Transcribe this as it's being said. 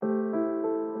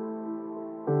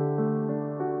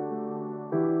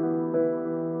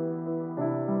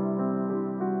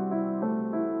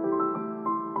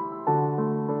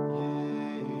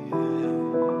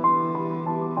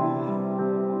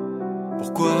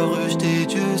Pourquoi rejeter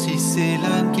Dieu si c'est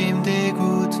l'âme qui me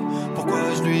dégoûte? Pourquoi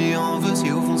je lui en veux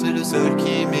si au fond c'est le seul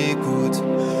qui m'écoute?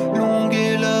 Longue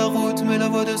est la route mais la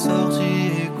voie de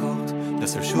sortie est courte. La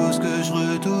seule chose que je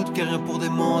redoute, car rien pour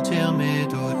démentir mes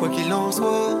doutes. Quoi qu'il en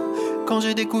soit, quand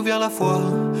j'ai découvert la foi,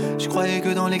 je croyais que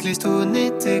dans l'église tout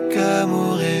n'était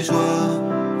qu'amour et joie.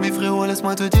 Mais frérot,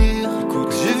 laisse-moi te dire,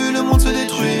 écoute, j'ai vu le monde se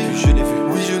détruire.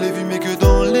 Oui, je l'ai vu, mais que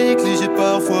dans l'église j'ai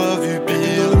parfois vu pire.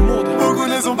 Beaucoup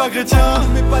ne sont pas chrétiens,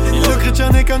 le chrétien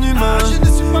n'est qu'un humain.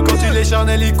 Quand il est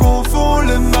charnel, il confond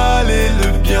le mal et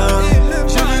le bien.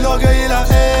 J'ai vu l'orgueil et la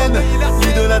haine,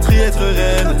 l'idolâtrie être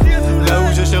reine. Là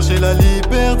où je cherchais la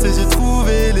liberté, j'ai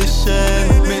trouvé les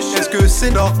chaînes. Mais est-ce que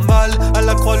c'est normal? À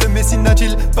la croix, le Messie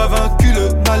n'a-t-il pas vaincu le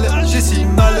mal? J'ai si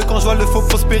mal quand je vois le faux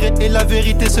prospérer et la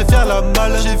vérité se faire la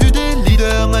malle. J'ai vu des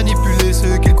leaders manipuler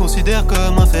ceux qu'ils considèrent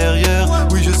comme inférieurs.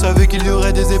 Oui, je savais qu'il y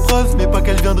aurait des épreuves, mais pas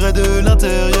qu'elles viendraient de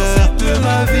l'intérieur. De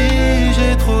ma vie,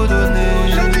 j'ai trop donné.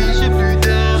 Aujourd'hui, j'ai plus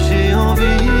d'air. J'ai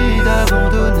envie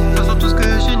d'abandonner. Faisant tout ce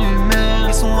que j'énumère,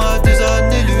 ils sont à des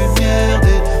années-lumière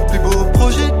des plus beaux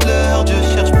projets de l'heure. Dieu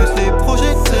cherche plus les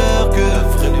projecteurs que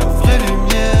la vraie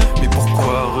lumière. Mais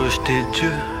pourquoi rejeter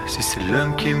Dieu si c'est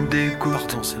l'homme qui me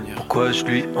dégoûte? Pourquoi je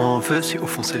lui en veux si au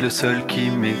fond c'est le seul qui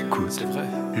m'écoute?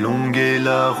 Longue est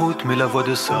la route mais la voie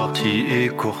de sortie est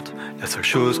courte. La seule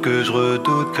chose que je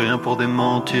redoute, que rien pour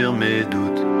démentir mes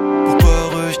doutes.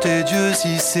 Pourquoi rejeter Dieu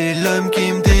si c'est l'homme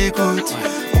qui me dégoûte?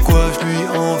 Pourquoi je lui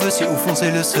en veux si au fond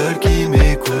c'est le seul qui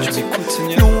m'écoute?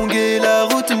 Longue est la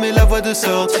route mais la voie de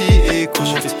sortie est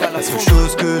courte. La seule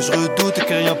chose que je redoute,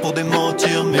 que rien pour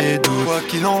démentir mes doutes. Quoi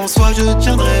qu'il en soit, je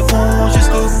tiendrai bon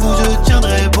jusqu'au bout, je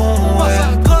tiendrai bon, ouais.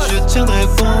 Je tiendrai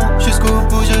bon jusqu'au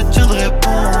bout, je tiendrai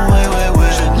bon, ouais, ouais, ouais.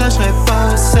 Je ne lâcherai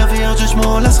pas, servir Dieu, je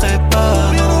m'en lasserai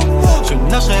pas, non. Je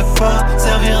ne lâcherai pas,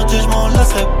 servir Dieu, je m'en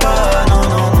lasserai pas, non,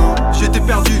 non, non. J'étais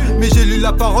perdu, mais j'ai lu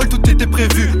la parole, tout était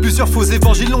prévu. Plusieurs faux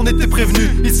évangiles, on était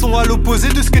prévenus. Ils sont à l'opposé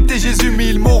de ce qu'était Jésus, mais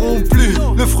ils m'auront plu.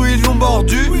 Le fruit, ils l'ont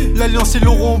mordu, l'alliance, ils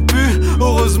l'ont rompu.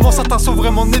 Heureusement, certains sont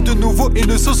vraiment nés de nouveau et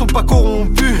ne se sont pas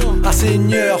corrompus. Ah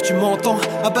Seigneur, tu m'entends?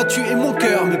 Abattu est mon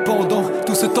cœur, mais pendant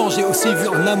tout ce temps, j'ai aussi vu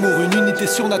en amour une unité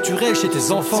surnaturelle chez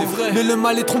tes enfants. Mais le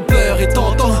mal est trompeur et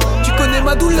tentant. Tu connais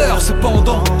ma douleur,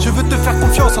 cependant. Je veux te faire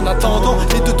confiance en attendant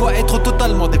et de toi être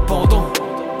totalement dépendant.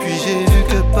 Puis j'ai vu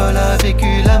que Paul a vécu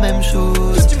la même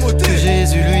chose, que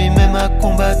Jésus lui-même a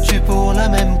combattu pour la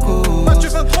même cause.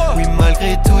 Oui,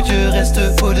 malgré tout, Dieu reste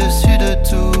au-dessus de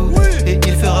tout, et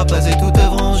il fera passer toute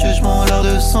œuvre en jugement lors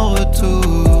de son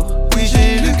retour. Oui,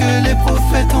 j'ai lu que les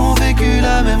prophètes ont vécu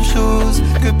la même chose,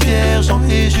 que Pierre, Jean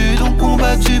et Jude ont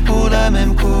combattu pour la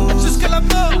même cause. Jusqu'à la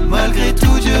mort. Malgré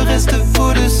tout, Dieu reste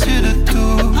au-dessus de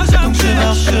tout. Donc je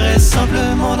marcherai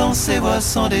simplement dans ses voies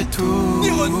sans détour.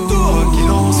 Quoi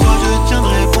qu'il en soit, je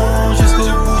tiendrai bon jusqu'au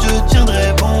bout, je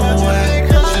tiendrai bon, ouais.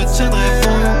 Je tiendrai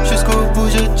bon jusqu'au bout,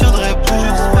 je tiendrai bon,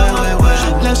 ouais, ouais, ouais.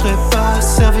 Je ne lâcherai pas,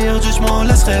 servir Dieu, je m'en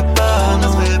lasserai pas,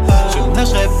 non. Je ne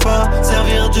lâcherai pas,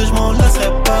 servir Dieu, je m'en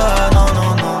lasserai pas, non,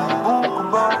 non, non. Bon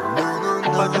combat,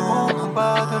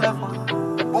 combat de la foi.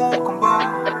 Bon combat,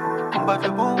 combat le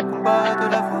bon combat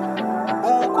de la foi.